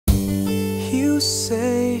You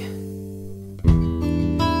say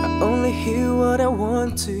I only hear what I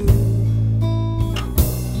want to.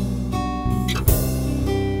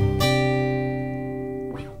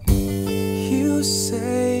 You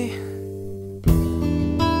say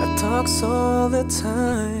I talk all the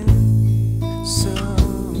time. So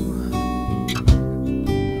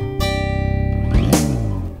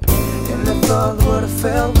and I thought what I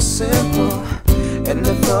felt was simple, and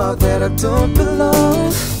I thought that I don't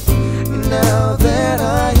belong. Now that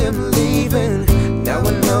I am leaving, now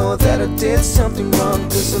I know that I did something wrong,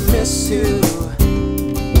 'cause I miss you.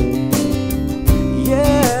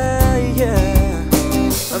 Yeah, yeah,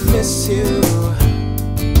 I miss you.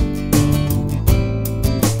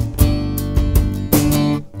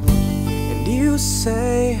 And you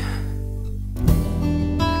say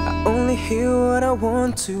I only hear what I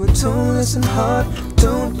want to. Don't listen hard,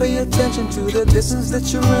 don't pay attention to the distance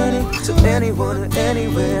that you're running, to anyone or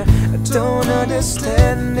anywhere. I don't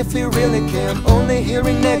understand if you really care. I'm only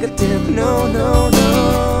hearing negative. No, no,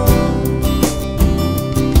 no.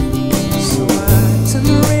 So I turned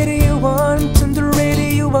the radio on, turned the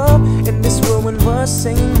radio up, and this woman was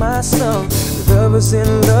singing my song. Lovers in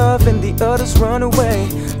love and the others run away.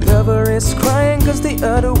 Lover is crying 'cause the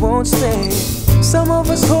other won't stay. Some of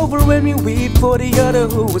us hope when we weep for the other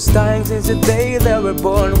who was dying since the day that we're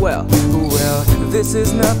born. Well, this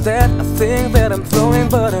is not that I think that I'm throwing,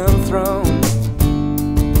 but I'm thrown.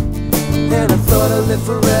 And I thought I'd live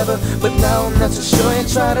forever, but now I'm not so sure. You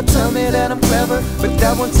try to tell me that I'm clever, but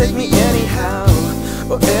that won't take me anyhow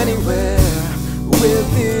or anywhere with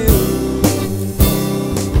you.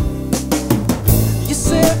 You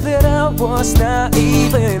said that I was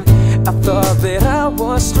naive, and I thought that I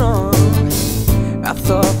was strong. I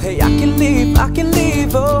thought, hey, I can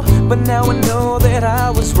leave, oh, but now I know that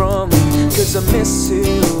I was wrong, 'cause I miss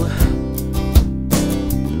you.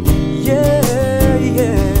 Yeah,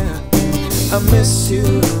 yeah, I miss you.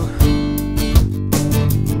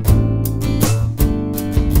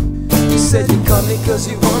 You said you caught me 'cause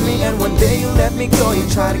you want me, and one day you let me go. You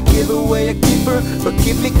try to give away a keeper, but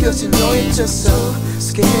keep me 'cause you know you're just so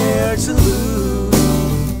scared to lose.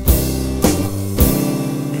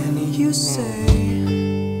 And you say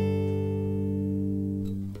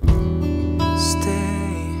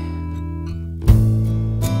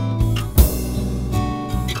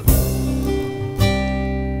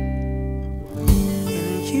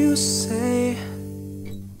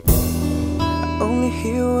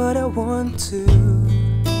hear what I want to.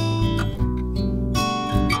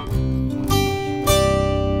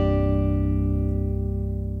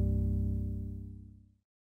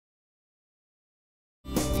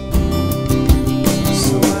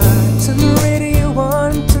 So I turned the radio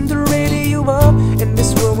on, turned the radio up, and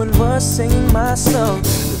this woman was singing my song.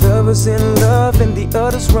 Lovers in love and the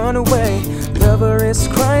others run away. Lover is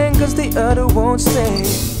crying 'cause the other won't stay.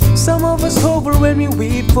 Some of us hope when we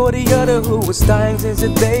weep for the other who was dying since the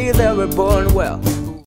day that we're born. Well,